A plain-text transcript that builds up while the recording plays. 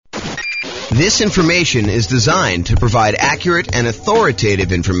This information is designed to provide accurate and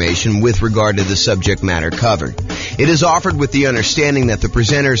authoritative information with regard to the subject matter covered. It is offered with the understanding that the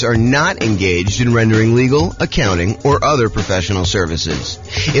presenters are not engaged in rendering legal, accounting, or other professional services.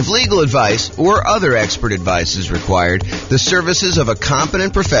 If legal advice or other expert advice is required, the services of a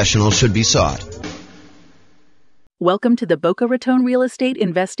competent professional should be sought. Welcome to the Boca Raton Real Estate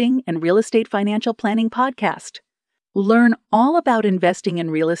Investing and Real Estate Financial Planning Podcast. Learn all about investing in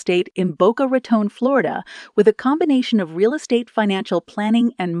real estate in Boca Raton, Florida, with a combination of real estate financial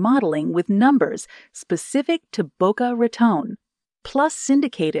planning and modeling with numbers specific to Boca Raton, plus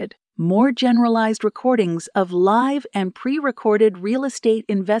syndicated, more generalized recordings of live and pre-recorded real estate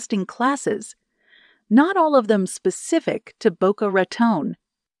investing classes, not all of them specific to Boca Raton.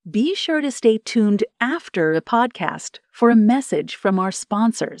 Be sure to stay tuned after the podcast for a message from our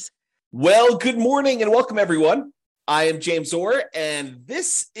sponsors. Well, good morning and welcome, everyone. I am James Orr, and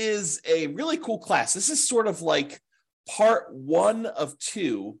this is a really cool class. This is sort of like part 1 of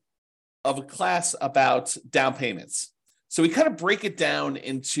 2 of a class about down payments. So we kind of break it down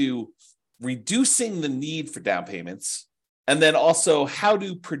into reducing the need for down payments and then also how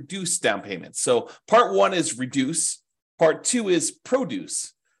to produce down payments. So part 1 is reduce, part 2 is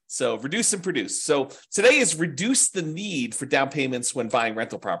produce. So reduce and produce. So today is reduce the need for down payments when buying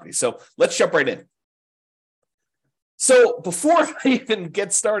rental property. So let's jump right in. So before I even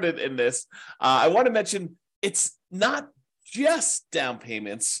get started in this, I want to mention it's not just down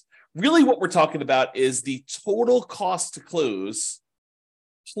payments. Really what we're talking about is the total cost to close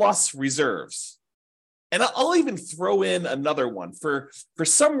plus reserves. And I'll even throw in another one. For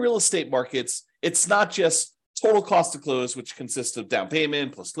some real estate markets, it's not just total cost to close, which consists of down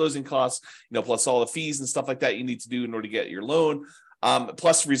payment plus closing costs, plus all the fees and stuff like that you need to do in order to get your loan,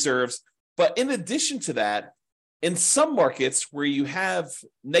 plus reserves. But in addition to that, in some markets where you have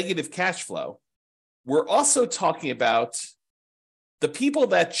negative cash flow, we're also talking about the people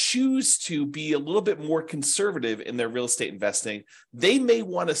that choose to be a little bit more conservative in their real estate investing. They may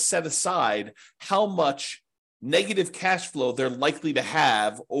want to set aside how much negative cash flow they're likely to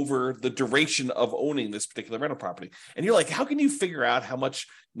have over the duration of owning this particular rental property. And you're like, how can you figure out how much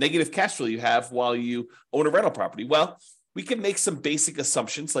negative cash flow you have while you own a rental property? Well, we can make some basic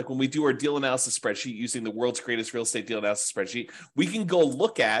assumptions, like when we do our deal analysis spreadsheet using the world's greatest real estate deal analysis spreadsheet, we can go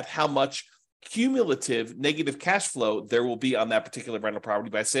look at how much cumulative negative cash flow there will be on that particular rental property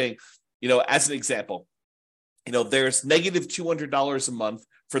by saying, as an example, there's negative $200 a month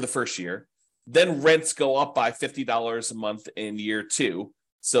for the first year. Then rents go up by $50 a month in year 2.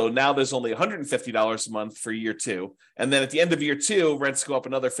 So now there's only $150 a month for year 2. And then at the end of year 2, rents go up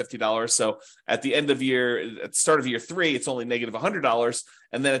another $50. So at the start of year 3, it's only negative $100.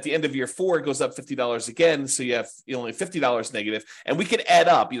 And then at the end of year 4, it goes up $50 again. So you have only $50 negative. And we can add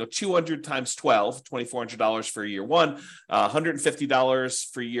up, 200 times 12, $2,400 for year 1,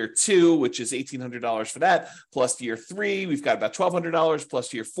 $150 for year 2, which is $1,800 for that, plus year 3, we've got about $1,200,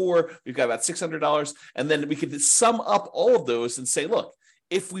 plus year 4, we've got about $600. And then we could sum up all of those and say, look,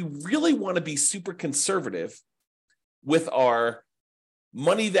 if we really want to be super conservative with our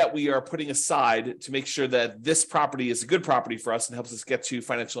money that we are putting aside to make sure that this property is a good property for us and helps us get to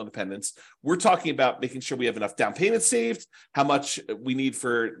financial independence, we're talking about making sure we have enough down payment saved, how much we need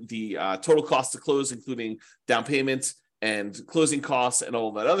for the total cost to close, including down payments and closing costs and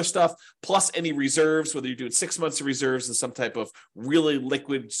all that other stuff, plus any reserves, whether you're doing 6 months of reserves in some type of really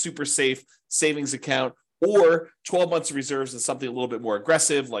liquid, super safe savings account, or 12 months of reserves in something a little bit more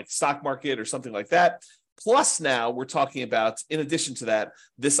aggressive, like stock market or something like that. Plus now we're talking about, in addition to that,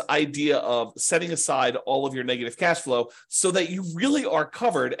 this idea of setting aside all of your negative cash flow so that you really are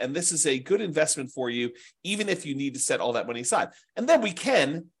covered. And this is a good investment for you, even if you need to set all that money aside. And then we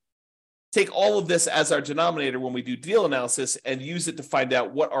can take all of this as our denominator when we do deal analysis and use it to find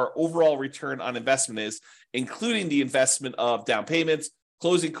out what our overall return on investment is, including the investment of down payments,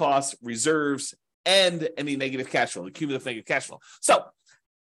 closing costs, reserves, and any negative cash flow, the cumulative negative cash flow. So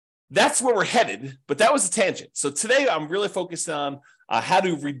that's where we're headed, but that was a tangent. So today I'm really focused on how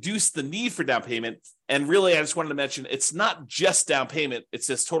to reduce the need for down payment. And really, I just wanted to mention, it's not just down payment. It's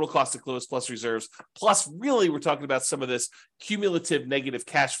this total cost to close plus reserves. Plus, really, we're talking about some of this cumulative negative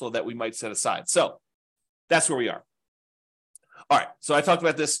cash flow that we might set aside. So that's where we are. All right. So I talked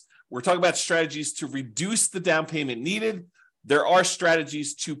about this. We're talking about strategies to reduce the down payment needed. There are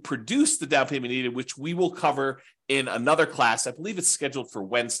strategies to produce the down payment needed, which we will cover in another class. I believe it's scheduled for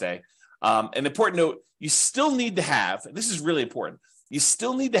Wednesday. An important note, you still need to have, and this is really important, you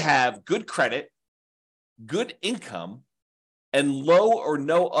still need to have good credit, good income, and low or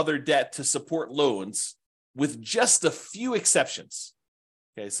no other debt to support loans, with just a few exceptions.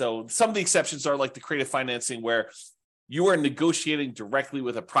 Okay, so some of the exceptions are like the creative financing where you are negotiating directly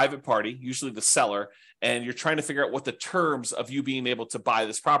with a private party, usually the seller, and you're trying to figure out what the terms of you being able to buy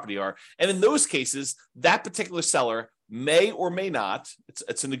this property are. And in those cases, that particular seller may or may not,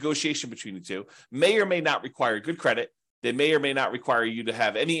 it's a negotiation between the two, may or may not require good credit. They may or may not require you to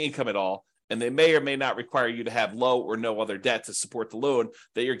have any income at all. And they may or may not require you to have low or no other debt to support the loan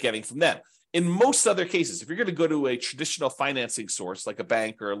that you're getting from them. In most other cases, if you're going to go to a traditional financing source like a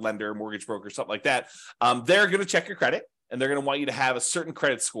bank or a lender, mortgage broker, something like that, they're going to check your credit and they're going to want you to have a certain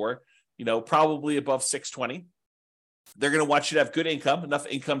credit score, probably above 620. They're going to want you to have good income, enough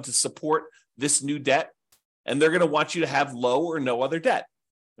income to support this new debt, and they're going to want you to have low or no other debt.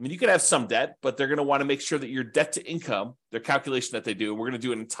 I mean, you could have some debt, but they're going to want to make sure that your debt to income, their calculation that they do, we're going to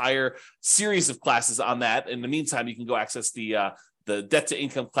do an entire series of classes on that. In the meantime, you can go access the debt to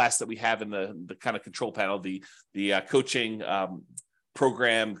income class that we have in the kind of control panel, the coaching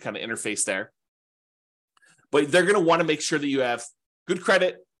program kind of interface there. But they're going to want to make sure that you have good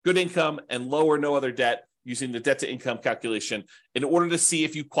credit, good income, and low or no other debt using the debt to income calculation in order to see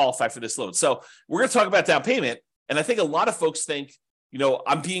if you qualify for this loan. So we're going to talk about down payment. And I think a lot of folks think,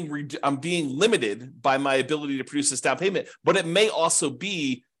 I'm being limited by my ability to produce this down payment, but it may also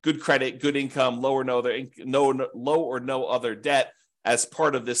be good credit, good income, low or no other debt as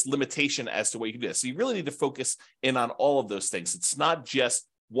part of this limitation as to what you can do. So you really need to focus in on all of those things. It's not just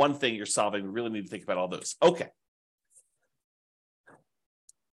one thing you're solving. We really need to think about all those. Okay.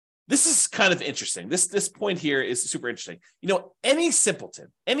 This is kind of interesting. This point here is super interesting. Any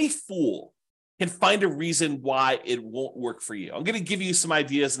simpleton, any fool can find a reason why it won't work for you. I'm going to give you some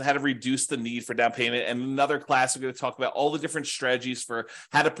ideas on how to reduce the need for down payment. And in another class, we're going to talk about all the different strategies for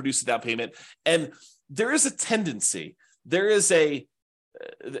how to produce a down payment. And there is a tendency, there is an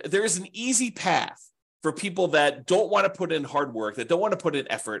easy path for people that don't want to put in hard work, that don't want to put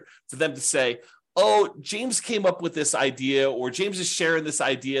in effort, for them to say, oh, James came up with this idea, or James is sharing this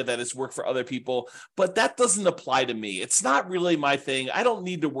idea that has worked for other people, but that doesn't apply to me. It's not really my thing. I don't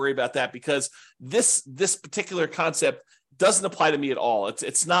need to worry about that because this particular concept doesn't apply to me at all.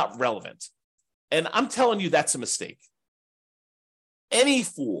 It's not relevant. And I'm telling you, that's a mistake. Any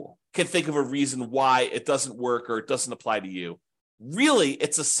fool can think of a reason why it doesn't work or it doesn't apply to you. Really,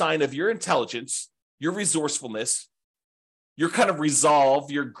 it's a sign of your intelligence, your resourcefulness, your kind of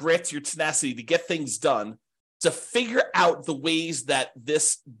resolve, your grit, your tenacity to get things done, to figure out the ways that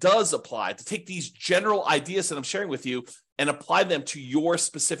this does apply, to take these general ideas that I'm sharing with you and apply them to your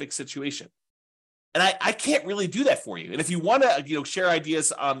specific situation. And I can't really do that for you. And if you want to, share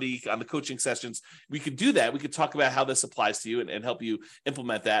ideas on the coaching sessions, we could do that. We could talk about how this applies to you and help you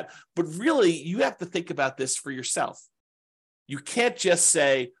implement that. But really, you have to think about this for yourself. You can't just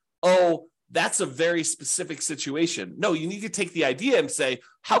say, oh, that's a very specific situation. No, you need to take the idea and say,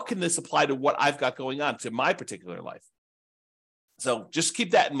 how can this apply to what I've got going on, to my particular life? So just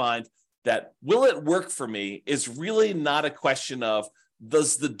keep that in mind, that will it work for me is really not a question of,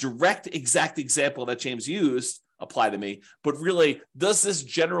 does the direct exact example that James used apply to me, but really, does this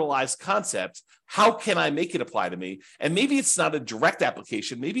generalized concept, how can I make it apply to me? And maybe it's not a direct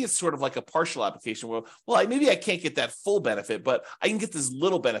application. Maybe it's sort of like a partial application where, maybe I can't get that full benefit, but I can get this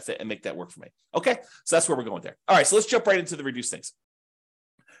little benefit and make that work for me. Okay, so that's where we're going there. All right, so let's jump right into the reduce things.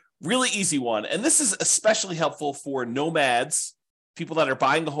 Really easy one. And this is especially helpful for nomads, people that are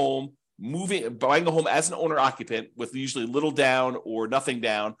buying a home, buying a home as an owner occupant with usually little down or nothing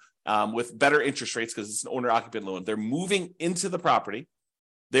down, with better interest rates because it's an owner occupant loan. They're moving into the property.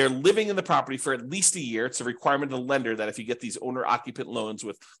 They're living in the property for at least a year. It's a requirement of the lender that if you get these owner occupant loans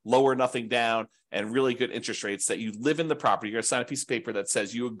with lower nothing down and really good interest rates, that you live in the property. You're going to sign a piece of paper that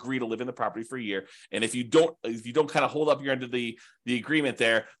says you agree to live in the property for a year. And if you don't kind of hold up your end of the agreement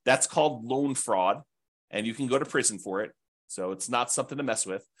there, that's called loan fraud, and you can go to prison for it. So it's not something to mess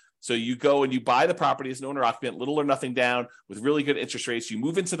with. So you go and you buy the property as an owner occupant, little or nothing down with really good interest rates. You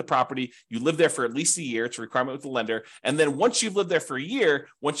move into the property, you live there for at least a year. It's a requirement with the lender. And then once you've lived there for a year,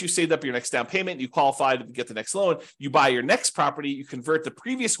 once you've saved up your next down payment, you qualify to get the next loan, you buy your next property, you convert the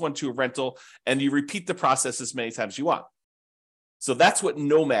previous one to a rental, and you repeat the process as many times as you want. So that's what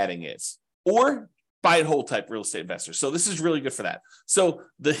nomading is, or buy and hold type real estate investor. So this is really good for that. So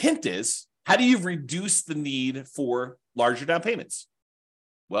the hint is, how do you reduce the need for larger down payments?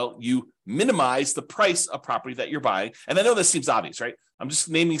 Well, you minimize the price of property that you're buying. And I know this seems obvious, right? I'm just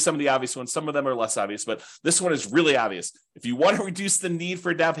naming some of the obvious ones. Some of them are less obvious, but this one is really obvious. If you want to reduce the need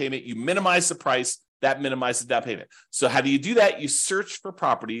for a down payment, you minimize the price, that minimizes the down payment. So how do you do that? You search for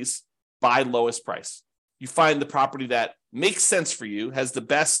properties by lowest price. You find the property that makes sense for you, has the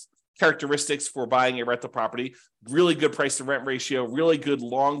best characteristics for buying a rental property: really good price to rent ratio, really good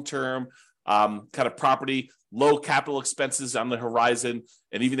long-term kind of property, low capital expenses on the horizon.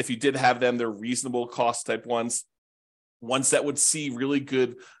 And even if you did have them, they're reasonable cost type ones that would see really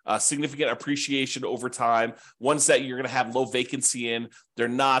good, significant appreciation over time, ones that you're going to have low vacancy in. They're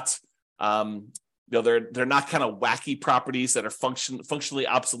not, they're not kind of wacky properties that are functionally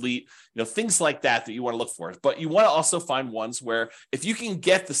obsolete, things like that you want to look for. But you want to also find ones where if you can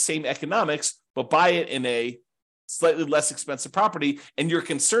get the same economics, but buy it in a slightly less expensive property, and you're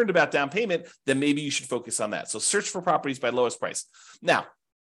concerned about down payment, then maybe you should focus on that. So search for properties by lowest price. Now,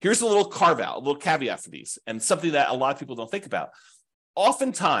 here's a little carve out, a little caveat for these, and something that a lot of people don't think about.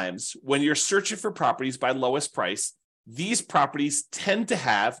 Oftentimes, when you're searching for properties by lowest price, these properties tend to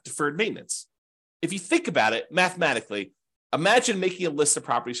have deferred maintenance. If you think about it mathematically, imagine making a list of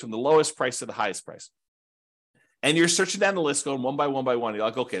properties from the lowest price to the highest price. And you're searching down the list, going one by one by one. You're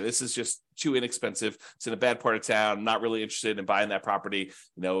like, okay, this is just too inexpensive. It's in a bad part of town. I'm not really interested in buying that property.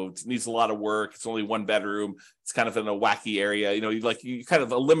 It needs a lot of work. It's only one bedroom. It's kind of in a wacky area. You kind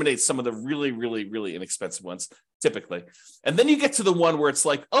of eliminate some of the really, really, really inexpensive ones typically. And then you get to the one where it's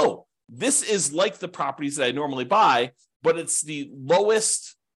like, oh, this is like the properties that I normally buy, but it's the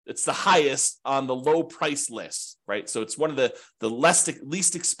lowest. It's the highest on the low price list, right? So it's one of the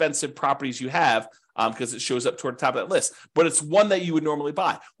least expensive properties you have because it shows up toward the top of that list, but it's one that you would normally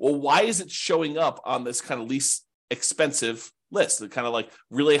buy. Well, why is it showing up on this kind of least expensive list, kind of like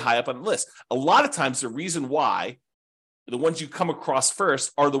really high up on the list? A lot of times the reason why the ones you come across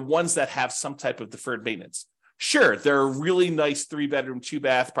first are the ones that have some type of deferred maintenance. Sure, they're a really nice 3-bedroom,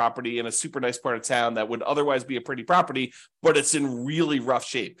 2-bath property in a super nice part of town that would otherwise be a pretty property, but it's in really rough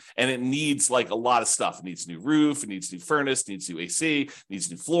shape and it needs like a lot of stuff. It needs new roof, it needs new furnace, it needs new AC, it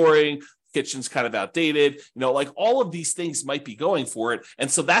needs new flooring, kitchen's kind of outdated, like all of these things might be going for it. And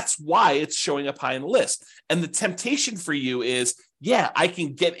so that's why it's showing up high on the list. And the temptation for you is, yeah, I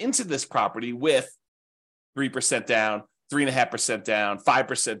can get into this property with 3% down, 3.5% down,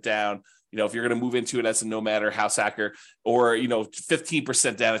 5% down. If you're going to move into it as a nomad or house hacker, or,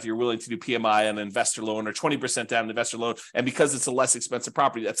 15% down if you're willing to do PMI on an investor loan, or 20% down an investor loan. And because it's a less expensive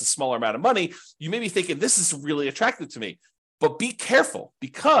property, that's a smaller amount of money. You may be thinking, this is really attractive to me, but be careful,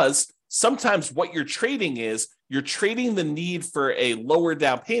 because sometimes what you're trading the need for a lower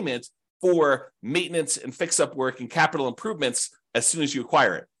down payment for maintenance and fix up work and capital improvements as soon as you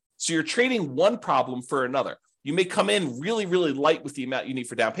acquire it. So you're trading one problem for another. You may come in really, really light with the amount you need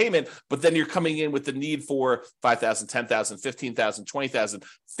for down payment, but then you're coming in with the need for $5,000, $10,000, $15,000, $20,000,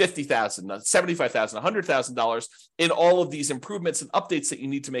 $50,000, $75,000, $100,000 in all of these improvements and updates that you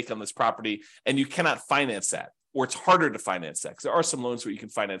need to make on this property, and you cannot finance that, or it's harder to finance that, because there are some loans where you can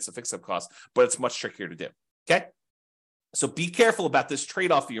finance the fix-up cost, but it's much trickier to do. Okay? So be careful about this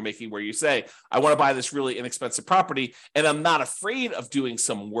trade-off that you're making, where you say, I want to buy this really inexpensive property, and I'm not afraid of doing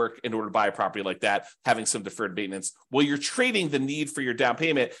some work in order to buy a property like that, having some deferred maintenance. Well, you're trading the need for your down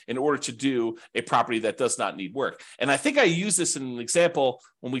payment in order to do a property that does not need work. And I think I used this in an example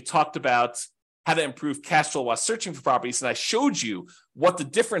when we talked about how to improve cash flow while searching for properties. And I showed you what the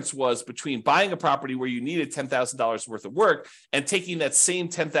difference was between buying a property where you needed $10,000 worth of work and taking that same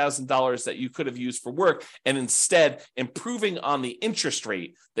 $10,000 that you could have used for work and instead improving on the interest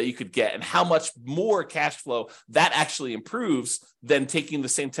rate that you could get, and how much more cash flow that actually improves than taking the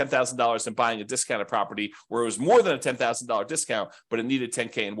same $10,000 and buying a discounted property where it was more than a $10,000 discount, but it needed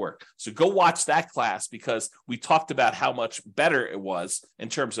 $10K in work. So go watch that class, because we talked about how much better it was in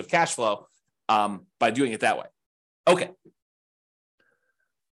terms of cash flow by doing it that way. Okay.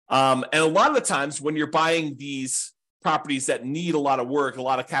 And a lot of the times when you're buying these properties that need a lot of work, a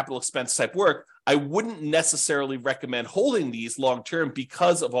lot of capital expense type work, I wouldn't necessarily recommend holding these long-term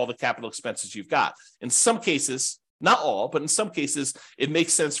because of all the capital expenses you've got. In some cases, not all, but in some cases, it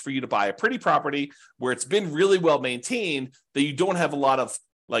makes sense for you to buy a pretty property where it's been really well maintained, that you don't have a lot of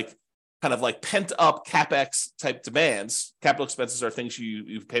kind of like pent up CapEx type demands. Capital expenses are things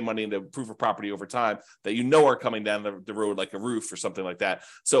you pay money to improve a property over time that are coming down the road, like a roof or something like that.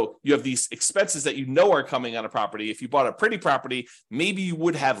 So you have these expenses that are coming on a property. If you bought a pretty property, maybe you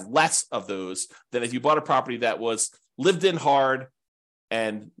would have less of those than if you bought a property that was lived in hard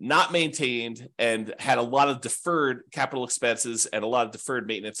and not maintained and had a lot of deferred capital expenses and a lot of deferred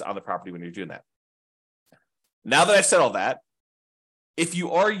maintenance on the property when you're doing that. Now that I've said all that, if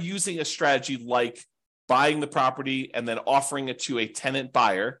you are using a strategy like buying the property and then offering it to a tenant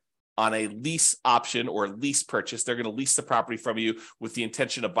buyer on a lease option or a lease purchase. They're going to lease the property from you with the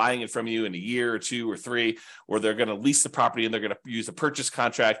intention of buying it from you in a year or 2 or 3, or they're going to lease the property and they're going to use a purchase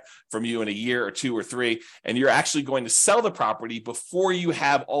contract from you in a year or 2 or 3, and you're actually going to sell the property before you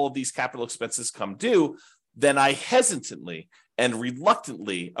have all of these capital expenses come due, then I hesitantly and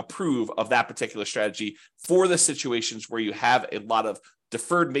reluctantly approve of that particular strategy for the situations where you have a lot of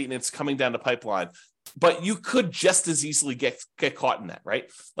deferred maintenance coming down the pipeline. But you could just as easily get caught in that, right?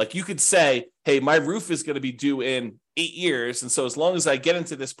 Like you could say, hey, my roof is going to be due in 8 years. And so as long as I get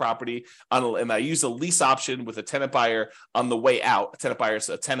into this property and I use a lease option with a tenant buyer on the way out, a tenant buyer is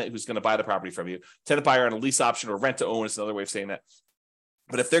a tenant who's going to buy the property from you. Tenant buyer on a lease option or rent to own is another way of saying that.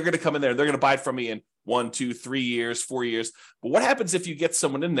 But if they're going to come in there, they're going to buy it from me in 1, 2, 3 years, 4 years. But what happens if you get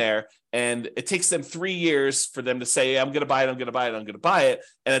someone in there and it takes them 3 years for them to say, I'm going to buy it, I'm going to buy it, I'm going to buy it.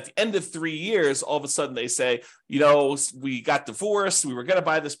 And at the end of 3 years, all of a sudden they say, we got divorced. We were going to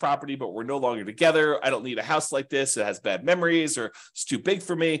buy this property, but we're no longer together. I don't need a house like this. It has bad memories or it's too big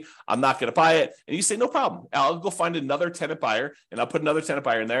for me. I'm not going to buy it. And you say, no problem. I'll go find another tenant buyer and I'll put another tenant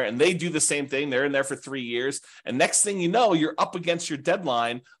buyer in there. And they do the same thing. They're in there for 3 years. And next thing you know, you're up against your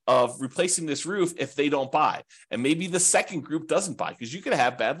deadline of replacing this roof if they don't buy. And maybe the second group doesn't buy because you could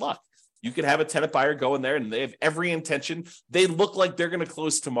have bad luck. You could have a tenant buyer go in there and they have every intention. They look like they're going to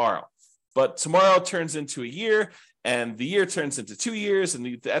close tomorrow, but tomorrow turns into a year and the year turns into 2 years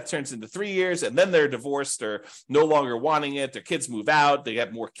and that turns into 3 years. And then they're divorced or no longer wanting it. Their kids move out. They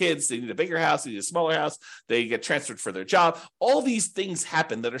have more kids. They need a bigger house. They need a smaller house. They get transferred for their job. All these things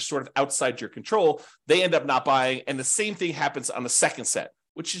happen that are sort of outside your control. They end up not buying. And the same thing happens on the second set,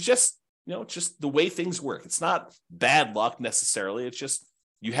 which is just the way things work. It's not bad luck necessarily. It's just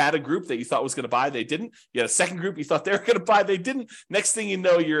you had a group that you thought was going to buy, they didn't. You had a second group you thought they were going to buy, they didn't. Next thing you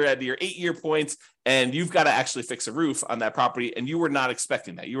know, you're at your 8-year point and you've got to actually fix a roof on that property. And you were not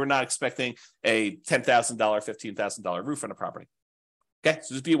expecting that. You were not expecting a $10,000, $15,000 roof on a property. Okay,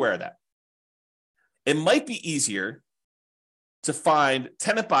 so just be aware of that. It might be easier to find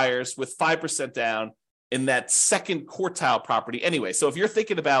tenant buyers with 5% down in that second quartile property anyway. So if you're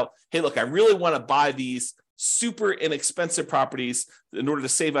thinking about, hey, look, I really want to buy these super inexpensive properties in order to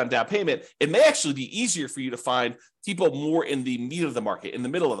save on down payment, it may actually be easier for you to find people more in the meat of the market, in the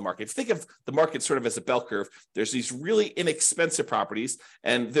middle of the market. If you think of the market sort of as a bell curve, there's these really inexpensive properties,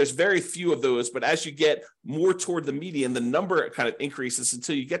 and there's very few of those. But as you get more toward the median, the number kind of increases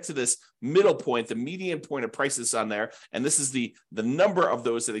until you get to this middle point, the median point of prices on there. And this is the number of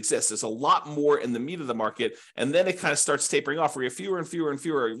those that exist. There's a lot more in the meat of the market. And then it kind of starts tapering off where you have fewer and fewer and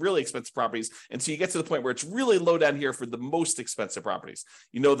fewer really expensive properties. And so you get to the point where it's really low down here for the most expensive properties.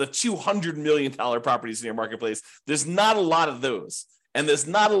 The $200 million properties in your marketplace, there's not a lot of those. And there's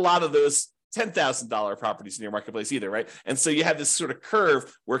not a lot of those $10,000 properties in your marketplace either, right? And so you have this sort of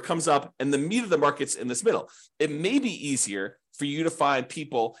curve where it comes up and the meat of the market's in this middle. It may be easier for you to find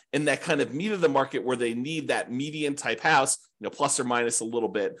people in that kind of meat of the market where they need that median type house, plus or minus a little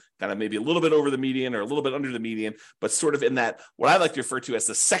bit, kind of maybe a little bit over the median or a little bit under the median, but sort of in that, what I like to refer to as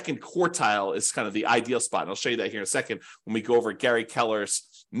the second quartile is kind of the ideal spot. And I'll show you that here in a second when we go over Gary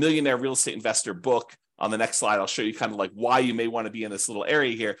Keller's Millionaire Real Estate Investor book. On the next slide, I'll show you kind of like why you may want to be in this little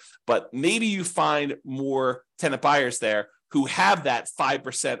area here, but maybe you find more tenant buyers there who have that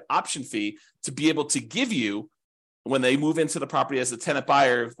 5% option fee to be able to give you when they move into the property as a tenant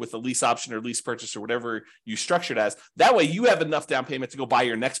buyer with a lease option or lease purchase or whatever you structured as. That way you have enough down payment to go buy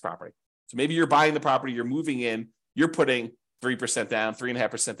your next property. So maybe you're buying the property, you're moving in, you're putting 3% down,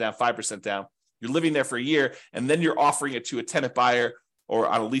 3.5% down, 5% down. You're living there for a year, and then you're offering it to a tenant buyer or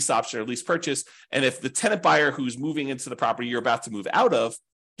on a lease option or lease purchase. And if the tenant buyer who's moving into the property you're about to move out of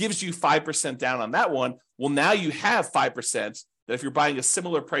gives you 5% down on that one, well, now you have 5% that if you're buying a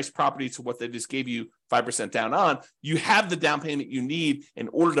similar price property to what they just gave you 5% down on, you have the down payment you need in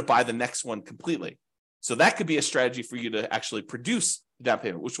order to buy the next one completely. So that could be a strategy for you to actually produce the down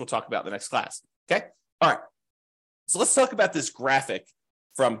payment, which we'll talk about in the next class. Okay. All right. So let's talk about this graphic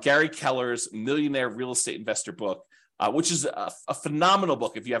from Gary Keller's Millionaire Real Estate Investor book, which is a phenomenal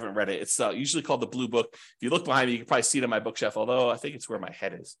book if you haven't read it. It's usually called the Blue Book. If you look behind me, you can probably see it on my bookshelf, although I think it's where my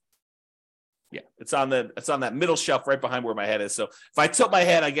head is. Yeah, it's on that middle shelf right behind where my head is. So if I tilt my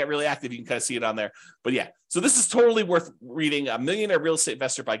head, I get really active. You can kind of see it on there. But yeah, so this is totally worth reading. A Millionaire Real Estate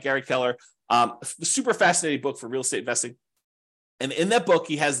Investor by Gary Keller. Super fascinating book for real estate investing. And in that book,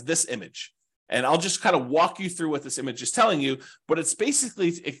 he has this image. And I'll just kind of walk you through what this image is telling you. But it's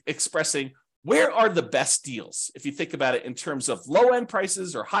basically expressing where are the best deals? If you think about it in terms of low-end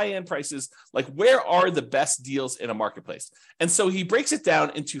prices or high-end prices, like where are the best deals in a marketplace? And so he breaks it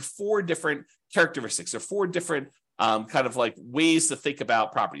down into 4 different characteristics or 4 different kind of like ways to think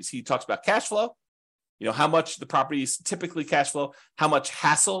about properties. He talks about cash flow, how much the properties typically cash flow, how much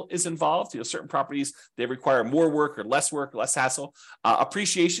hassle is involved. Certain properties, they require more work, less hassle.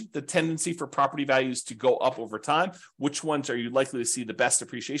 Appreciation, the tendency for property values to go up over time. Which ones are you likely to see the best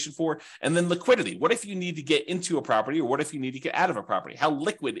appreciation for? And then liquidity. What if you need to get into a property, or what if you need to get out of a property? How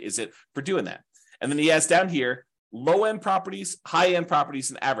liquid is it for doing that? And then he has down here, low-end properties, high-end properties,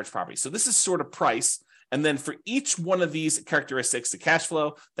 and average properties. So this is sort of price. And then for each one of these characteristics, the cash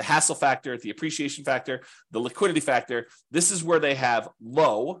flow, the hassle factor, the appreciation factor, the liquidity factor, this is where they have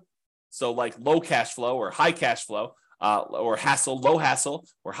low, so like low cash flow or high cash flow, or hassle, low hassle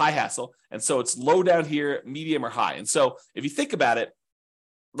or high hassle. And so it's low down here, medium or high. And so if you think about it,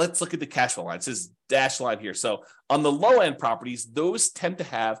 let's look at the cash flow line. It says dash line here. So on the low end properties, those tend to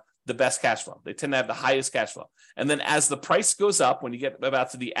have the best cash flow. They tend to have the highest cash flow. And then as the price goes up, when you get about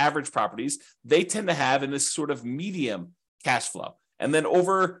to the average properties, they tend to have in this sort of medium cash flow. And then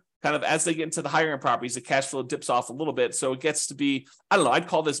over kind of as they get into the higher end properties, the cash flow dips off a little bit. So it gets to be, I'd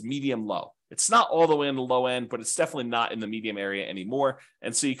call this medium low. It's not all the way in the low end, but it's definitely not in the medium area anymore.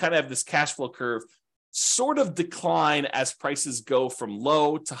 And so you kind of have this cash flow curve sort of decline as prices go from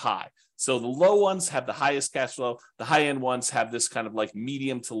low to high. So the low ones have the highest cash flow. The high end ones have this kind of like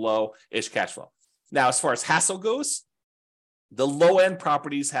medium to low-ish cash flow. Now, as far as hassle goes, the low end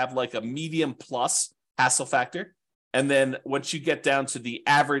properties have like a medium plus hassle factor. And then once you get down to the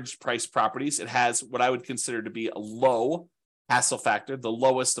average price properties, it has what I would consider to be a low hassle factor, the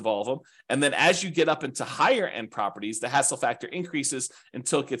lowest of all of them. And then as you get up into higher end properties, the hassle factor increases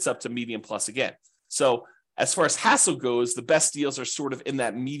until it gets up to medium plus again. So as far as hassle goes, the best deals are sort of in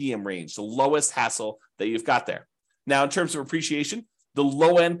that medium range, the lowest hassle that you've got there. Now, in terms of appreciation, the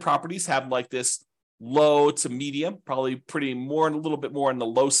low end properties have like this low to medium, probably a little bit more on the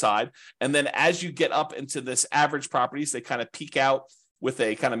low side. And then as you get up into this average properties, they kind of peak out with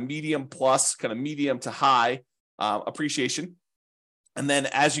a kind of medium plus, kind of medium to high appreciation. And then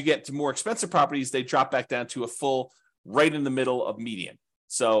as you get to more expensive properties, they drop back down to a full right in the middle of median.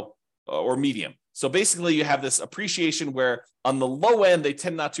 So, or medium. So basically you have this appreciation where on the low end, they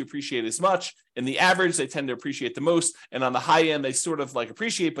tend not to appreciate as much. In the average, they tend to appreciate the most. And on the high end, they sort of like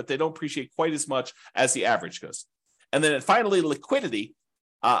appreciate, but they don't appreciate quite as much as the average goes. And then finally, liquidity.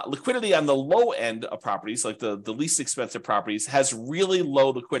 Liquidity on the low end of properties, like the least expensive properties, has really low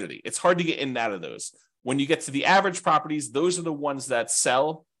liquidity. It's hard to get in and out of those. When you get to the average properties, those are the ones that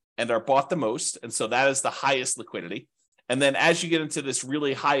sell and are bought the most. And so that is the highest liquidity. And then as you get into this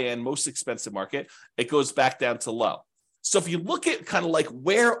really high-end, most expensive market, it goes back down to low. So if you look at kind of like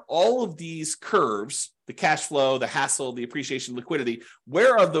where all of these curves, the cash flow, the hassle, the appreciation, liquidity,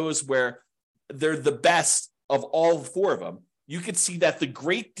 where are those where they're the best of all four of them, you can see that the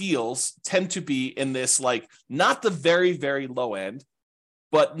great deals tend to be in this like not the very, very low end,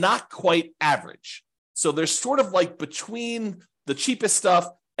 but not quite average. So they're sort of like between the cheapest stuff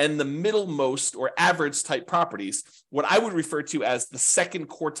and the middlemost or average type properties, what I would refer to as the second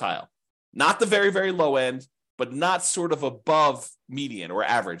quartile, not the very, very low end, but not sort of above median or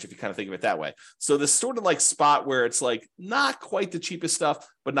average, if you kind of think of it that way. So this sort of like spot where it's like not quite the cheapest stuff,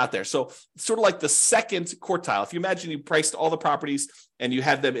 but not there. So sort of like the second quartile. If you imagine you priced all the properties and you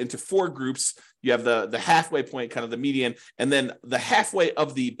had them into four groups, you have the halfway point, kind of the median, and then the halfway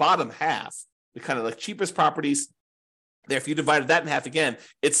of the bottom half, the kind of like cheapest properties. There, if you divided that in half again,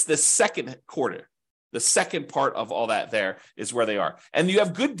 it's the second quarter. The second part of all that there is where they are. And you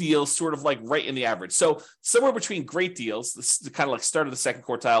have good deals sort of like right in the average. So somewhere between great deals, this is the kind of like start of the second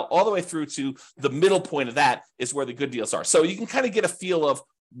quartile, all the way through to the middle point of that is where the good deals are. So you can kind of get a feel of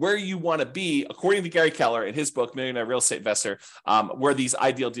where you want to be, according to Gary Keller in his book, Millionaire Real Estate Investor, where these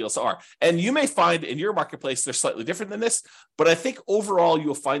ideal deals are. And you may find in your marketplace, they're slightly different than this, but I think overall,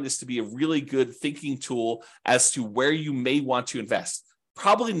 you'll find this to be a really good thinking tool as to where you may want to invest.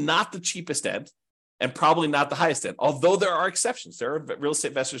 Probably not the cheapest end and probably not the highest end, although there are exceptions. There are real estate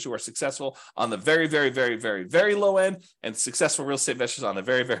investors who are successful on the very, very, very, very, very low end and successful real estate investors on the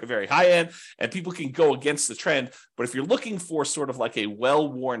very, very, very high end, and people can go against the trend. But if you're looking for sort of like a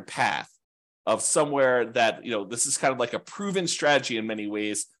well-worn path of somewhere that, this is kind of like a proven strategy in many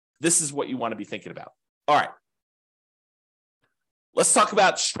ways, this is what you want to be thinking about. All right. Let's talk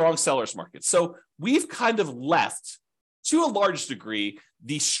about strong sellers market. So we've kind of left, to a large degree,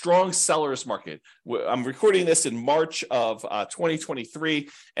 the strong sellers market. I'm recording this in March of 2023,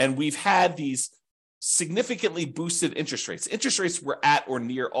 and we've had these significantly boosted interest rates. Interest rates were at or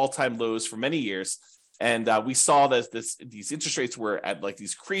near all-time lows for many years, And we saw that these interest rates were at like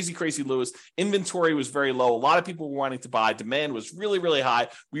these crazy, crazy lows. Inventory was very low. A lot of people were wanting to buy. Demand was really, really high.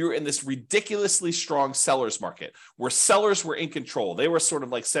 We were in this ridiculously strong seller's market where sellers were in control. They were sort of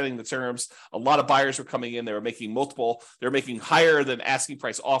like setting the terms. A lot of buyers were coming in. They were making higher than asking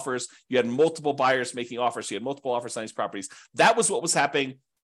price offers. You had multiple buyers making offers. You had multiple offers on these properties. That was what was happening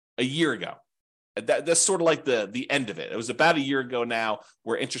a year ago. That's sort of like the end of it. It was about a year ago now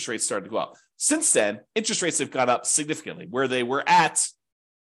where interest rates started to go up. Since then, interest rates have gone up significantly, where they were at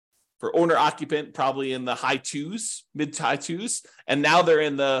for owner occupant, probably in the high twos, mid to high twos, and now they're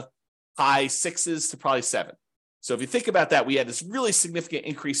in the high sixes to probably 7. So if you think about that, we had this really significant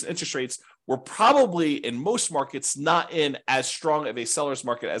increase in interest rates. We're probably in most markets not in as strong of a seller's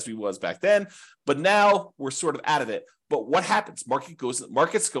market as we was back then, but now we're sort of out of it. But what happens?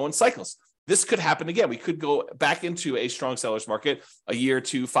 Markets go in cycles. This could happen again. We could go back into a strong seller's market a year,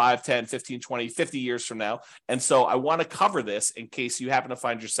 2, 5, 10, 15, 20, 50 years from now. And so I want to cover this in case you happen to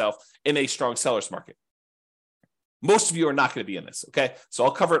find yourself in a strong seller's market. Most of you are not going to be in this, okay? So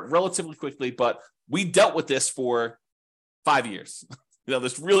I'll cover it relatively quickly, but we dealt with this for 5 years.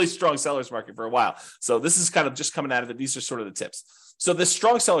 This really strong seller's market for a while. So this is kind of just coming out of it. These are sort of the tips. So this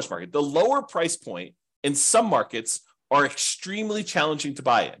strong seller's market, the lower price point in some markets are extremely challenging to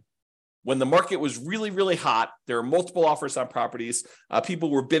buy in. When the market was really, really hot, there were multiple offers on properties. People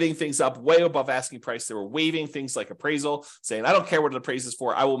were bidding things up way above asking price. They were waiving things like appraisal, saying, I don't care what it appraises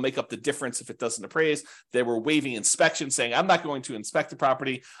for. I will make up the difference if it doesn't appraise. They were waiving inspection, saying, I'm not going to inspect the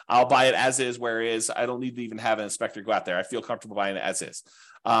property. I'll buy it as is, where it is. I don't need to even have an inspector go out there. I feel comfortable buying it as is.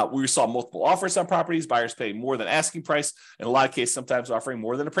 We saw multiple offers on properties, buyers paying more than asking price. In a lot of cases, sometimes offering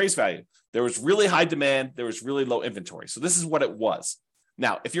more than appraised value. There was really high demand. There was really low inventory. So this is what it was.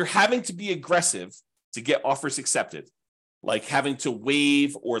 Now, if you're having to be aggressive to get offers accepted, like having to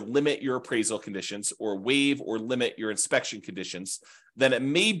waive or limit your appraisal conditions or waive or limit your inspection conditions, then it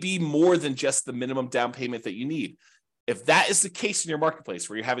may be more than just the minimum down payment that you need. If that is the case in your marketplace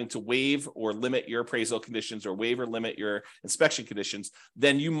where you're having to waive or limit your appraisal conditions or waive or limit your inspection conditions,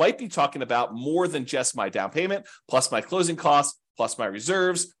 then you might be talking about more than just my down payment plus my closing costs, plus my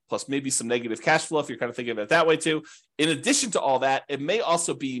reserves, plus maybe some negative cash flow if you're kind of thinking of it that way too. In addition to all that, it may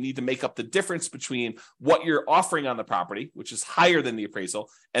also be you need to make up the difference between what you're offering on the property, which is higher than the appraisal,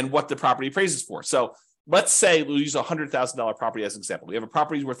 and what the property appraises for. So let's say we'll use a $100,000 property as an example. We have a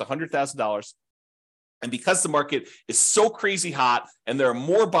property worth $100,000. And because the market is so crazy hot and there are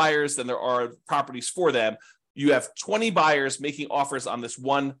more buyers than there are properties for them, you have 20 buyers making offers on this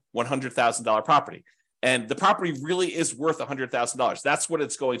one $100,000 property. And the property really is worth $100,000. That's what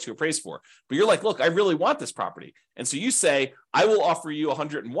it's going to appraise for. But you're like, look, I really want this property. And so you say, I will offer you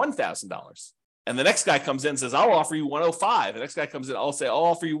 $101,000. And the next guy comes in and says, I'll offer you 105. The next guy comes in, I'll say, I'll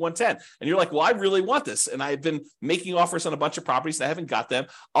offer you 110. And you're like, well, I really want this. And I've been making offers on a bunch of properties and I haven't got them.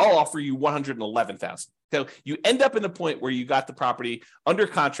 I'll offer you 111,000. So you end up in the point where you got the property under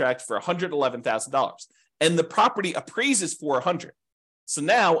contract for $111,000 and the property appraises for 100. So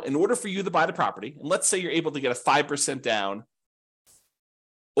now in order for you to buy the property, and let's say you're able to get a 5% down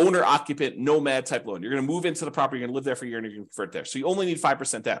owner occupant nomad type loan. You're going to move into the property, you're going to live there for a year and you're going to convert there. So you only need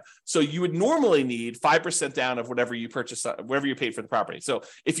 5% down. So you would normally need 5% down of whatever you purchased, whatever you paid for the property. So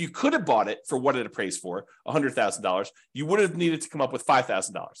if you could have bought it for what it appraised for, $100,000, you would have needed to come up with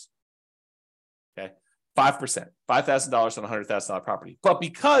 $5,000. Okay. 5%, $5,000 on a $100,000 property. But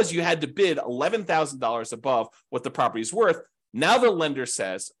because you had to bid $11,000 above what the property is worth, now the lender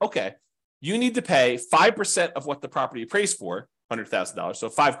says, okay, you need to pay 5% of what the property appraised for, $100,000, so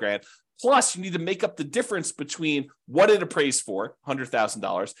 $5,000, plus you need to make up the difference between what it appraised for,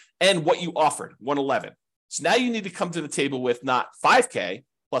 $100,000, and what you offered, $111,000. So now you need to come to the table with not $5,000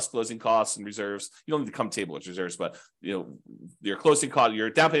 plus closing costs and reserves. You don't need to come to the table with reserves, but your closing cost, your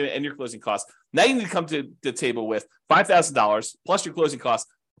down payment, and your closing costs. Now you need to come to the table with $5,000 plus your closing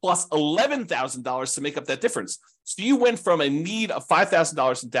costs plus $11,000 to make up that difference. So you went from a need of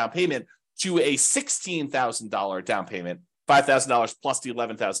 $5,000 in down payment to a $16,000 down payment. $5,000 plus the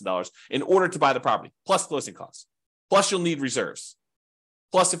 $11,000 in order to buy the property, plus closing costs. Plus you'll need reserves.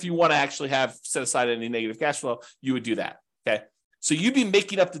 Plus if you want to actually have set aside any negative cash flow, you would do that, okay? So you'd be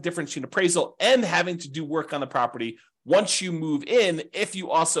making up the difference between appraisal and having to do work on the property once you move in if you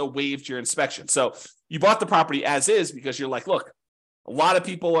also waived your inspection. So you bought the property as is because you're like, look, a lot of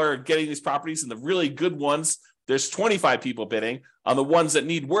people are getting these properties and the really good ones, there's 25 people bidding. On the ones that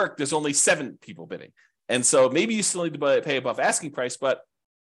need work, there's only 7 people bidding. And so maybe you still need to pay above asking price, but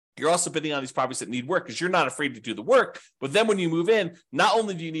you're also bidding on these properties that need work because you're not afraid to do the work. But then when you move in, not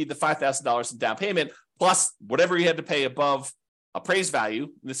only do you need the $5,000 in down payment, plus whatever you had to pay above appraised value.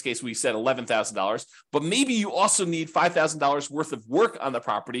 In this case, we said $11,000, but maybe you also need $5,000 worth of work on the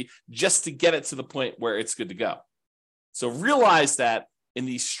property just to get it to the point where it's good to go. So realize that in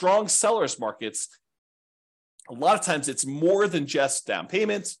these strong sellers markets, a lot of times it's more than just down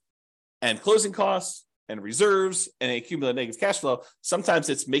payments and closing costs and reserves and accumulated negative cash flow. Sometimes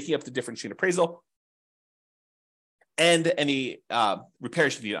it's making up the difference in appraisal and any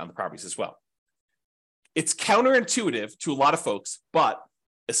repairs you need on the properties as well. It's counterintuitive to a lot of folks, but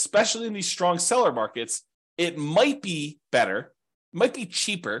especially in these strong seller markets, it might be better, might be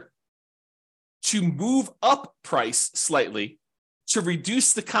cheaper to move up price slightly to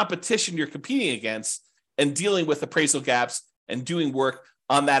reduce the competition you're competing against and dealing with appraisal gaps and doing work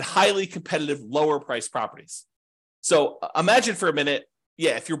on that highly competitive, lower price properties. So imagine for a minute,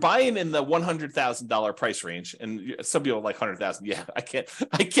 if you're buying in the $100,000 price range, and some people are like 100,000, I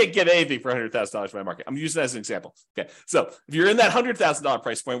can't get anything for $100,000 in my market. I'm using that as an example. Okay, so if you're in that $100,000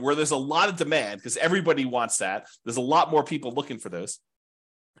 price point where there's a lot of demand because everybody wants that, there's a lot more people looking for those.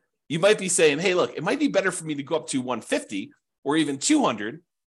 You might be saying, hey, look, it might be better for me to go up to 150 or even 200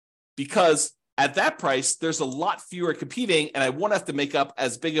 because at that price, there's a lot fewer competing, and I won't have to make up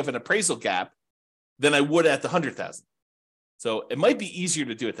as big of an appraisal gap than I would at the 100,000. So it might be easier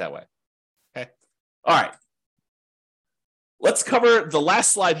to do it that way. Okay. All right. Let's cover the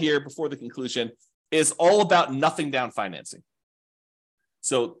last slide here before the conclusion is all about nothing down financing.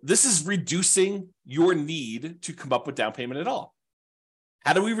 So this is reducing your need to come up with down payment at all.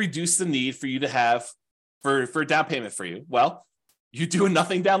 How do we reduce the need for you to have for down payment for you? Well, you do a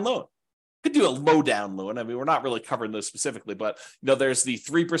nothing down loan. You could do a low down loan. I mean, we're not really covering those specifically, but there's the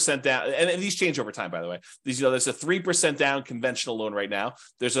 3% down, and these change over time, by the way. There's a 3% down conventional loan right now.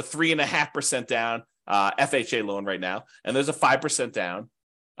 There's a 3.5% down FHA loan right now, and there's a 5% down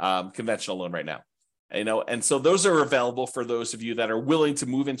conventional loan right now. And so those are available for those of you that are willing to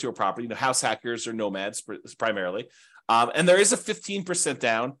move into a property, house hackers or nomads primarily. And there is a 15%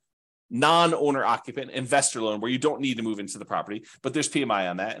 down non-owner occupant investor loan where you don't need to move into the property, but there's PMI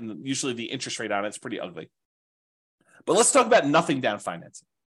on that. And usually the interest rate on it's pretty ugly. But let's talk about nothing down financing.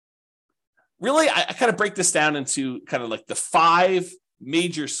 Really, I kind of break this down into kind of like the 5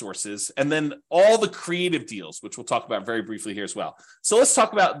 major sources and then all the creative deals, which we'll talk about very briefly here as well. So let's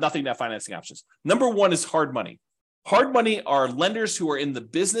talk about nothing down financing options. Number 1 is hard money. Hard money are lenders who are in the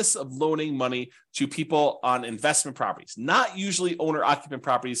business of loaning money to people on investment properties, not usually owner-occupant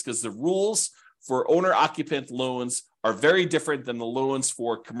properties, because the rules for owner-occupant loans are very different than the loans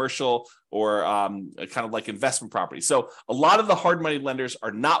for commercial or kind of like investment properties. So a lot of the hard money lenders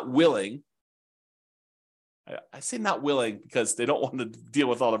are not willing. I say not willing because they don't want to deal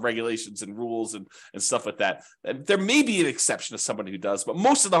with all the regulations and rules and stuff like that. There may be an exception to somebody who does, but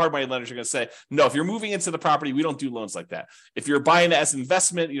most of the hard money lenders are going to say, no, if you're moving into the property, we don't do loans like that. If you're buying it as an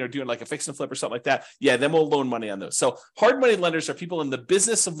investment, doing like a fix and flip or something like that, then we'll loan money on those. So hard money lenders are people in the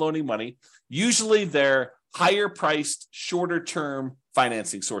business of loaning money. Usually they're higher priced, shorter term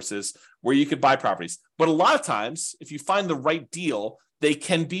financing sources where you could buy properties. But a lot of times, if you find the right deal, they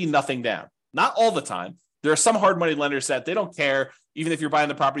can be nothing down. Not all the time. There are some hard money lenders that they don't care, even if you're buying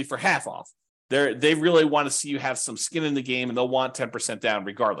the property for half off. They really want to see you have some skin in the game, and they'll want 10% down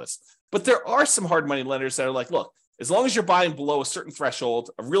regardless. But there are some hard money lenders that are like, look, as long as you're buying below a certain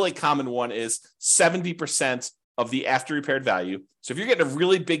threshold, a really common one is 70% of the after repaired value. So if you're getting a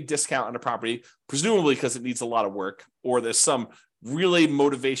really big discount on a property, presumably because it needs a lot of work, or there's some really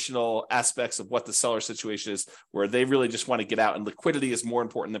motivational aspects of what the seller situation is, where they really just want to get out and liquidity is more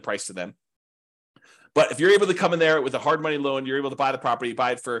important than price to them. But if you're able to come in there with a hard money loan, you're able to buy the property,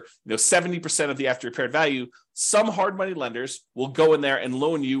 buy it for 70% of the after repaired value. Some hard money lenders will go in there and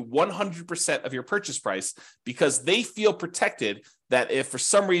loan you 100% of your purchase price because they feel protected that if for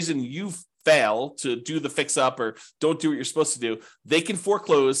some reason you fail to do the fix up or don't do what you're supposed to do, they can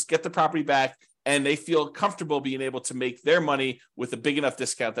foreclose, get the property back, and they feel comfortable being able to make their money with a big enough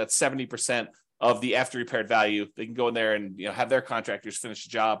discount that's 70% of the after repaired value. They can go in there and have their contractors finish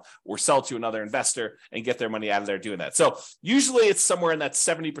the job or sell to another investor and get their money out of there doing that. So usually it's somewhere in that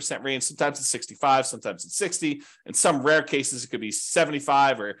 70% range. Sometimes it's 65, sometimes it's 60. In some rare cases, it could be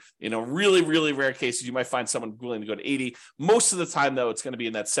 75, or really, really rare cases, you might find someone willing to go to 80. Most of the time, though, it's going to be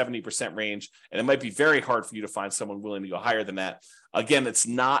in that 70% range, and it might be very hard for you to find someone willing to go higher than that. Again, it's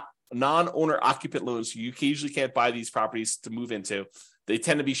not non-owner occupant loans. You usually can't buy these properties to move into. They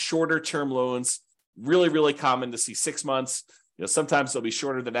tend to be shorter term loans, really, really common to see 6 months. Sometimes they'll be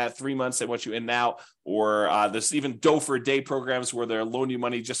shorter than that, 3 months. They want you in and out, or there's even dough for a day programs where they'll loan you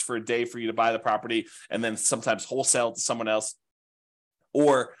money just for a day for you to buy the property, and then sometimes wholesale to someone else.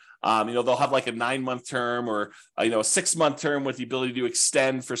 Or They'll have like a 9-month term or a 6-month term with the ability to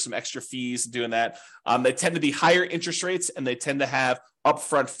extend for some extra fees and doing that. They tend to be higher interest rates, and they tend to have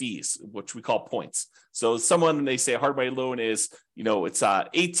upfront fees, which we call points. So they say a hard money loan is, it's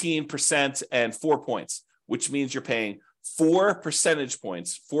 18% and 4 points, which means you're paying 4 percentage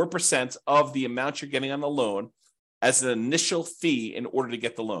points, 4% of the amount you're getting on the loan as an initial fee in order to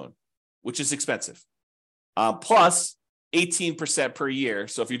get the loan, which is expensive. Plus 18% per year.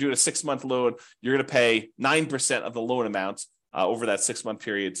 So if you're doing a 6-month loan, you're going to pay 9% of the loan amount over that 6-month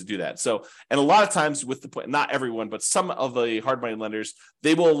period to do that. So, and a lot of times with the point, not everyone, but some of the hard money lenders,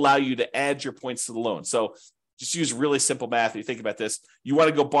 they will allow you to add your points to the loan. So just use really simple math. If you think about this, you want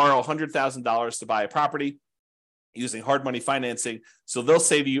to go borrow $100,000 to buy a property using hard money financing. So they'll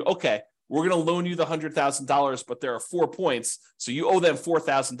say to you, okay, we're going to loan you the $100,000, but there are 4 points. So you owe them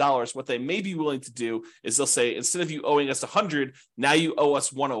 $4,000. What they may be willing to do is they'll say, instead of you owing us 100, now you owe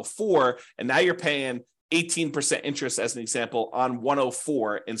us 104. And now you're paying 18% interest, as an example, on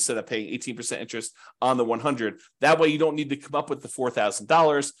 104 instead of paying 18% interest on the 100. That way you don't need to come up with the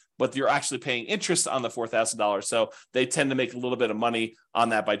 $4,000, but you're actually paying interest on the $4,000. So they tend to make a little bit of money on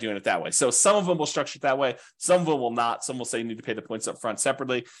that by doing it that way. So some of them will structure it that way. Some of them will not. Some will say you need to pay the points up front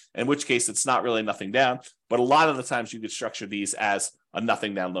separately, in which case it's not really nothing down. But a lot of the times you could structure these as a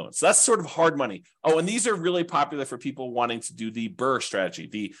nothing down loan. So that's sort of hard money. Oh, and these are really popular for people wanting to do the BRRRR strategy,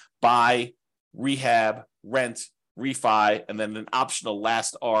 the buy, rehab, rent, refi, and then an optional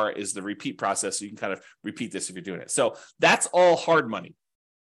last R is the repeat process. So you can kind of repeat this if you're doing it. So that's all hard money.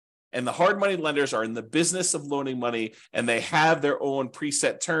 And the hard money lenders are in the business of loaning money, and they have their own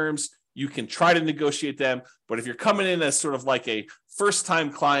preset terms. You can try to negotiate them, but if you're coming in as sort of like a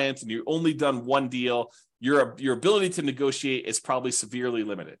first-time client and you've only done one deal, your ability to negotiate is probably severely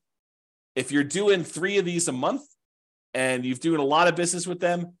limited. If you're doing 3 of these a month and you've doing a lot of business with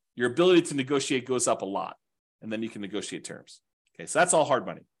them, your ability to negotiate goes up a lot, and then you can negotiate terms. Okay, so that's all hard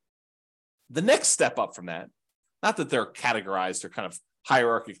money. The next step up from that, not that they're categorized or kind of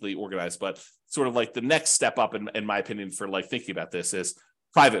hierarchically organized, but sort of like the next step up, in my opinion, for like thinking about this is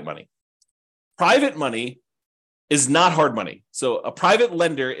private money. Private money is not hard money. So a private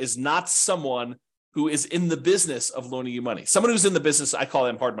lender is not someone who is in the business of loaning you money. Someone who's in the business, I call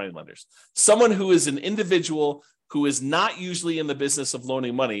them hard money lenders. Someone who is an individual who is not usually in the business of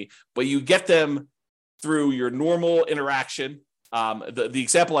loaning money, but you get them through your normal interaction. The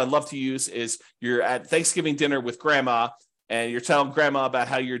example I love to use is you're at Thanksgiving dinner with grandma, and you're telling grandma about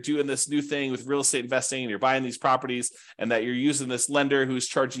how you're doing this new thing with real estate investing and you're buying these properties and that you're using this lender who's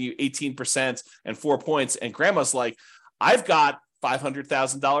charging you 18% and 4 points. And grandma's like, I've got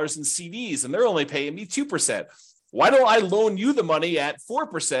 $500,000 in CDs and they're only paying me 2%. Why don't I loan you the money at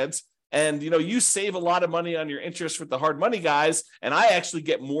 4%? And, you save a lot of money on your interest with the hard money guys, and I actually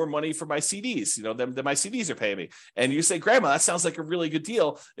get more money for my CDs, than my CDs are paying me. And you say, Grandma, that sounds like a really good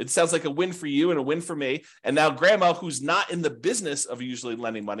deal. It sounds like a win for you and a win for me. And now Grandma, who's not in the business of usually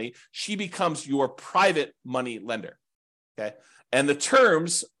lending money, she becomes your private money lender, okay? And the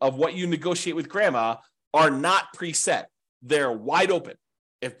terms of what you negotiate with Grandma are not preset. They're wide open.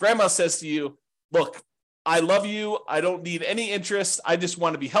 If Grandma says to you, look, I love you. I don't need any interest. I just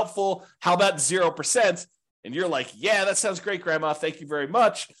want to be helpful. How about 0%? And you're like, yeah, that sounds great, Grandma. Thank you very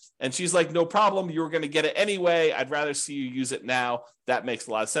much. And she's like, no problem. You were going to get it anyway. I'd rather see you use it now. That makes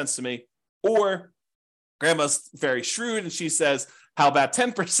a lot of sense to me. Or Grandma's very shrewd and she says, how about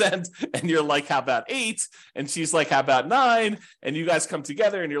 10%? And you're like, how about 8? And she's like, how about 9? And you guys come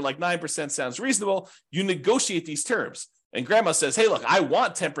together and you're like, 9% sounds reasonable. You negotiate these terms. And Grandma says, hey, look, I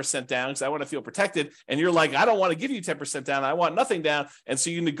want 10% down because I want to feel protected. And you're like, I don't want to give you 10% down. I want nothing down. And so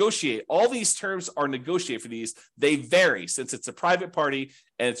you negotiate. All these terms are negotiated for these. They vary since it's a private party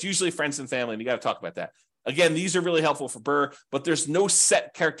and it's usually friends and family. And you got to talk about that. Again, these are really helpful for BRRRR, but there's no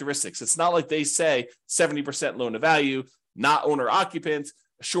set characteristics. It's not like they say 70% loan to value, not owner occupant,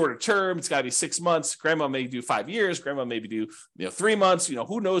 shorter term. It's got to be 6 months. Grandma may do 5 years. Grandma maybe do 3 months.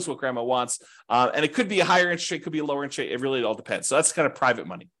 Who knows what grandma wants? And it could be a higher interest rate, could be a lower interest rate. It really all depends. So that's kind of private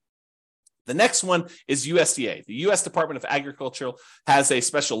money. The next one is USDA. The U.S. Department of Agriculture has a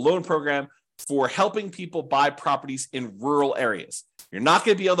special loan program for helping people buy properties in rural areas. You're not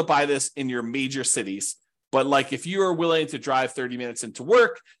going to be able to buy this in your major cities, but like if you are willing to drive 30 minutes into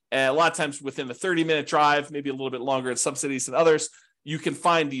work, and a lot of times within the 30-minute drive, maybe a little bit longer in some cities than others, you can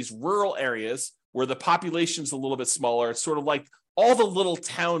find these rural areas where the population's a little bit smaller. It's sort of like all the little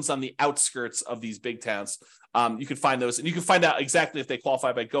towns on the outskirts of these big towns. You can find those, and you can find out exactly if they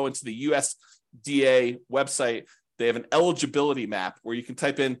qualify by going to the USDA website. They have an eligibility map where you can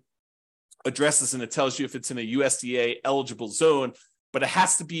type in addresses and it tells you if it's in a USDA eligible zone. but it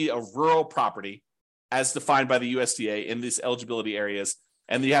has to be a rural property as defined by the USDA in these eligibility areas.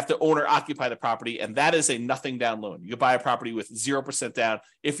 And you have to own or occupy the property. And that is a nothing down loan. You can buy a property with 0% down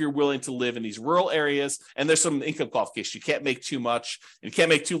if you're willing to live in these rural areas. And there's some income qualification. You can't make too much and you can't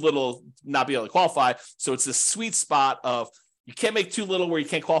make too little, not be able to qualify. So it's a sweet spot of you can't make too little where you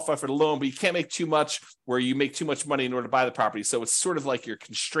can't qualify for the loan, but you can't make too much where you make too much money in order to buy the property. So it's sort of like you're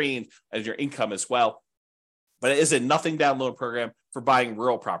constrained as your income as well. But it is a nothing down loan program for buying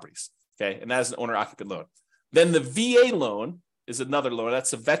rural properties. Okay. And that is an owner occupant loan. Then the VA loan is another loan.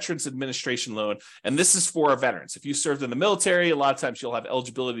 That's a Veterans Administration loan. And this is for veterans. If you served in the military, a lot of times you'll have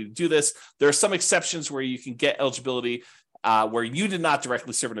eligibility to do this. There are some exceptions where you can get eligibility where you did not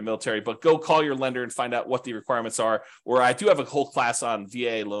directly serve in the military, but go call your lender and find out what the requirements are. Or I do have a whole class on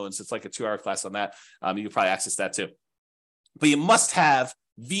VA loans. It's like a 2-hour class on that. You can probably access that too. But you must have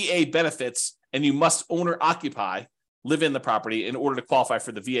VA benefits and you must own or occupy, live in the property in order to qualify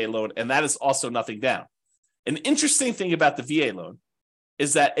for the VA loan. And that is also nothing down. An interesting thing about the VA loan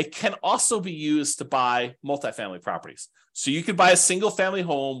is that it can also be used to buy multifamily properties. So you could buy a single family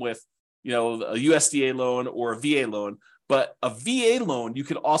home with, a USDA loan or a VA loan, but a VA loan, you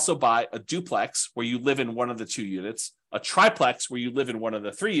could also buy a duplex where you live in one of the 2 units, a triplex where you live in one of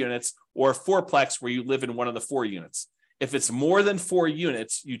the 3 units, or a fourplex where you live in one of the 4 units. If it's more than 4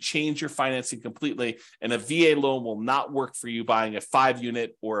 units, you change your financing completely, and a VA loan will not work for you buying a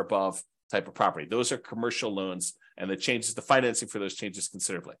 5-unit or above type of property. Those are commercial loans, and it changes the financing for those changes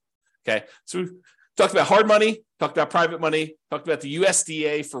considerably. Okay, so we talked about hard money, talked about private money, talked about the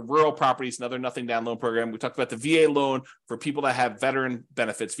USDA for rural properties, another nothing down loan program. We talked about the VA loan for people that have veteran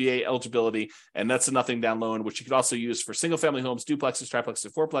benefits, VA eligibility, and that's a nothing down loan, which you could also use for single family homes, duplexes,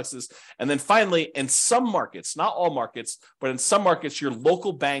 triplexes, fourplexes. And then finally, in some markets, not all markets, but in some markets, your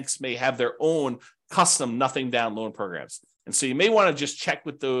local banks may have their own custom nothing down loan programs. And so you may want to just check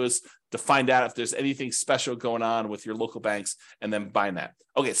with those to find out if there's anything special going on with your local banks and then buying that.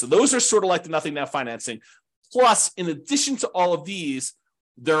 Okay, so those are sort of like the nothing down financing. Plus, in addition to all of these,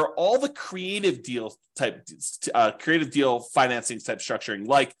 there are all the creative deal financing type structuring,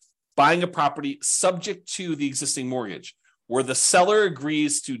 like buying a property subject to the existing mortgage, where the seller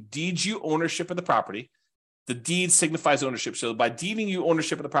agrees to deed you ownership of the property. The deed signifies ownership. So by deeding you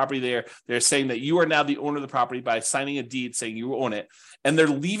ownership of the property, they're saying that you are now the owner of the property by signing a deed saying you own it. And they're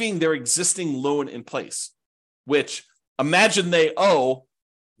leaving their existing loan in place, which imagine they owe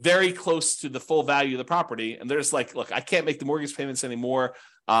very close to the full value of the property. And they're just like, look, I can't make the mortgage payments anymore.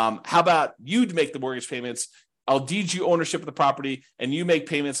 How about you make the mortgage payments? I'll deed you ownership of the property and you make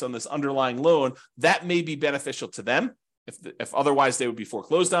payments on this underlying loan. That may be beneficial to them if otherwise they would be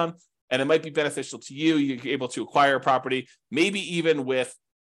foreclosed on. And it might be beneficial to you. You're able to acquire a property, maybe even with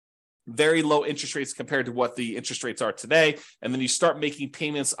very low interest rates compared to what the interest rates are today. And then you start making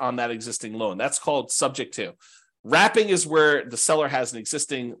payments on that existing loan. That's called subject to. Wrapping is where the seller has an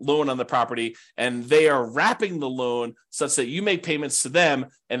existing loan on the property and they are wrapping the loan such that you make payments to them.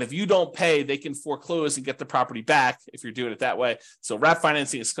 And if you don't pay, they can foreclose and get the property back if you're doing it that way. So wrap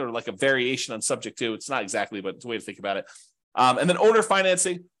financing is sort of like a variation on subject to. It's not exactly, but it's a way to think about it. And then owner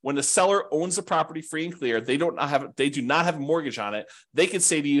financing, when the seller owns the property free and clear, they do not have a mortgage on it. They can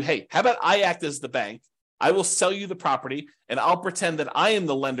say to you, hey, how about I act as the bank? I will sell you the property and I'll pretend that I am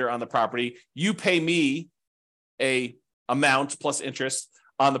the lender on the property. You pay me a amount plus interest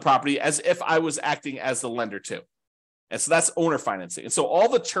on the property as if I was acting as the lender too. And so that's owner financing. And so all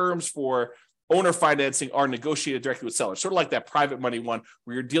the terms for owner financing are negotiated directly with sellers, sort of like that private money one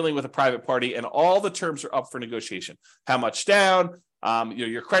where you're dealing with a private party and all the terms are up for negotiation. How much down,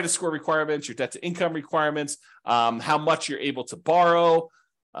 your credit score requirements, your debt to income requirements, how much you're able to borrow.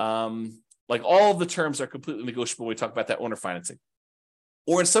 Like all of the terms are completely negotiable when we talk about that owner financing.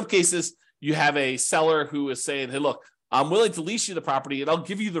 Or in some cases, you have a seller who is saying, hey, look, I'm willing to lease you the property and I'll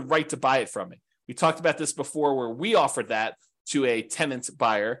give you the right to buy it from me. We talked about this before where we offered that to a tenant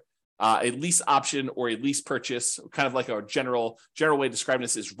buyer. A lease option or a lease purchase, kind of like our general way of describing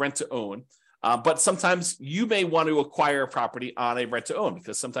this is rent to own. But sometimes you may want to acquire a property on a rent to own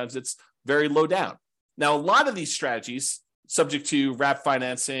because sometimes it's very low down. Now, a lot of these strategies, subject to wrap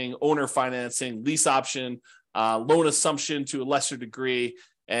financing, owner financing, lease option, loan assumption to a lesser degree,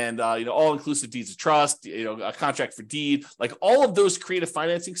 and all-inclusive deeds of trust, a contract for deed, like all of those creative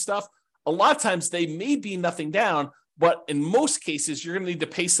financing stuff, a lot of times they may be nothing down. But in most cases, you're going to need to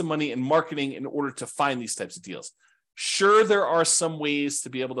pay some money in marketing in order to find these types of deals. Sure, there are some ways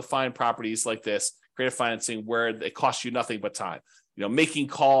to be able to find properties like this, creative financing, where it costs you nothing but time. making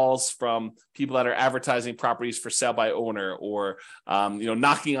calls from people that are advertising properties for sale by owner, or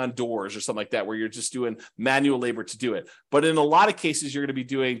knocking on doors or something like that, where you're just doing manual labor to do it. But in a lot of cases, you're going to be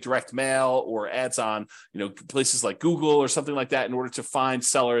doing direct mail or ads on places like Google or something like that in order to find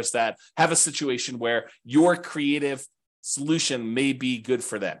sellers that have a situation where your creative solution may be good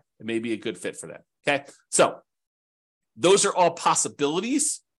for them. It may be a good fit for them. Okay, so those are all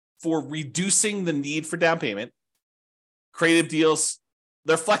possibilities for reducing the need for down payment. Creative deals,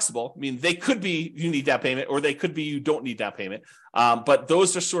 they're flexible. I mean, they could be you need down payment, or they could be you don't need down payment. But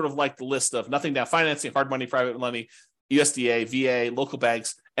those are sort of like the list of nothing down financing, hard money, private money, USDA, VA, local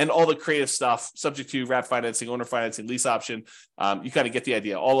banks, and all the creative stuff subject to wrap financing, owner financing, lease option. You kind of get the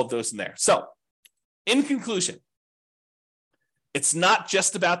idea, all of those in there. So in conclusion, it's not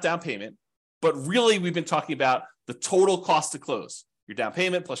just about down payment, but really we've been talking about the total cost to close, your down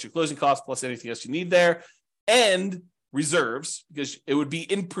payment plus your closing costs plus anything else you need there, and reserves, because it would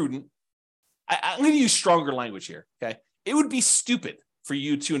be imprudent. I'm going to use stronger language here. Okay. It would be stupid for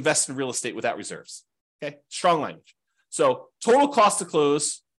you to invest in real estate without reserves. Okay. Strong language. So total cost to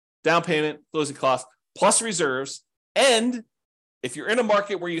close, down payment, closing costs, plus reserves. And if you're in a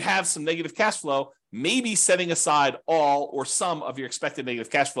market where you have some negative cash flow, maybe setting aside all or some of your expected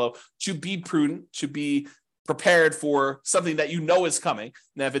negative cash flow to be prudent, to be prepared for something that is coming.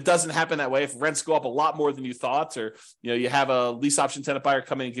 Now, if it doesn't happen that way, if rents go up a lot more than you thought, or you have a lease option tenant buyer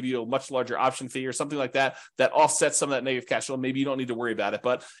come in and give you a much larger option fee or something like that, that offsets some of that negative cash flow, maybe you don't need to worry about it.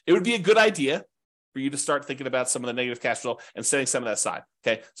 But it would be a good idea for you to start thinking about some of the negative cash flow and setting some of that aside.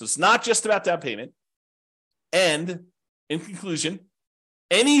 Okay, so it's not just about down payment. And in conclusion,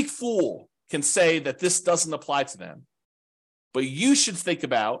 any fool can say that this doesn't apply to them, but you should think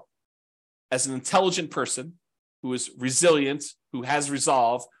about, as an intelligent person who is resilient, who has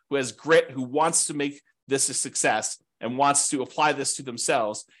resolve, who has grit, who wants to make this a success and wants to apply this to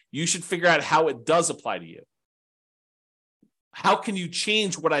themselves, you should figure out how it does apply to you. How can you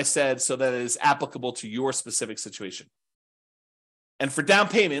change what I said so that it is applicable to your specific situation? And for down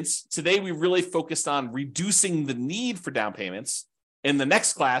payments, today we really focused on reducing the need for down payments. In the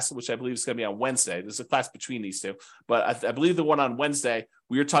next class, which I believe is going to be on Wednesday, there's a class between these two, but I believe the one on Wednesday,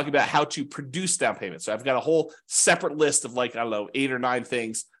 we were talking about how to produce down payments. So I've got a whole separate list of 8 or 9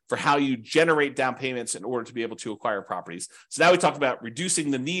 things for how you generate down payments in order to be able to acquire properties. So now we talk about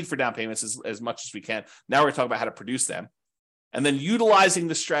reducing the need for down payments as much as we can. Now we're talking about how to produce them, and then utilizing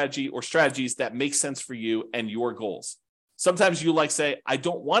the strategy or strategies that make sense for you and your goals. Sometimes you say, I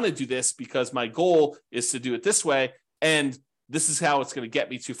don't want to do this because my goal is to do it this way, and this is how it's going to get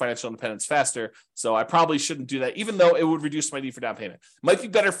me to financial independence faster. So I probably shouldn't do that, even though it would reduce my need for down payment. It might be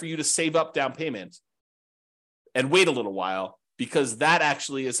better for you to save up down payment and wait a little while, because that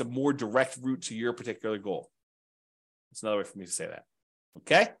actually is a more direct route to your particular goal. That's another way for me to say that.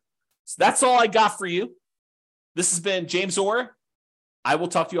 Okay? So that's all I got for you. This has been James Orr. I will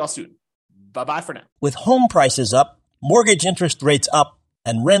talk to you all soon. Bye-bye for now. With home prices up, mortgage interest rates up,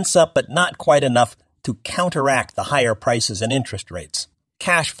 and rents up but not quite enough to counteract the higher prices and interest rates,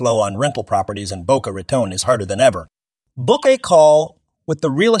 cash flow on rental properties in Boca Raton is harder than ever. Book a call with the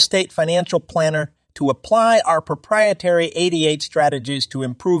Real Estate Financial Planner to apply our proprietary 88 strategies to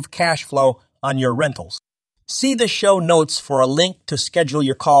improve cash flow on your rentals. See the show notes for a link to schedule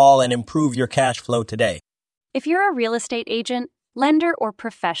your call and improve your cash flow today. If you're a real estate agent, lender, or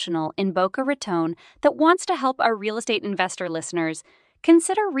professional in Boca Raton that wants to help our real estate investor listeners,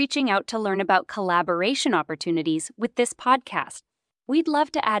 consider reaching out to learn about collaboration opportunities with this podcast. We'd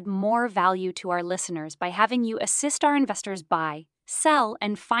love to add more value to our listeners by having you assist our investors buy, sell,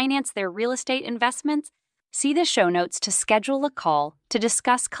 and finance their real estate investments. See the show notes to schedule a call to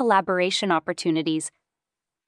discuss collaboration opportunities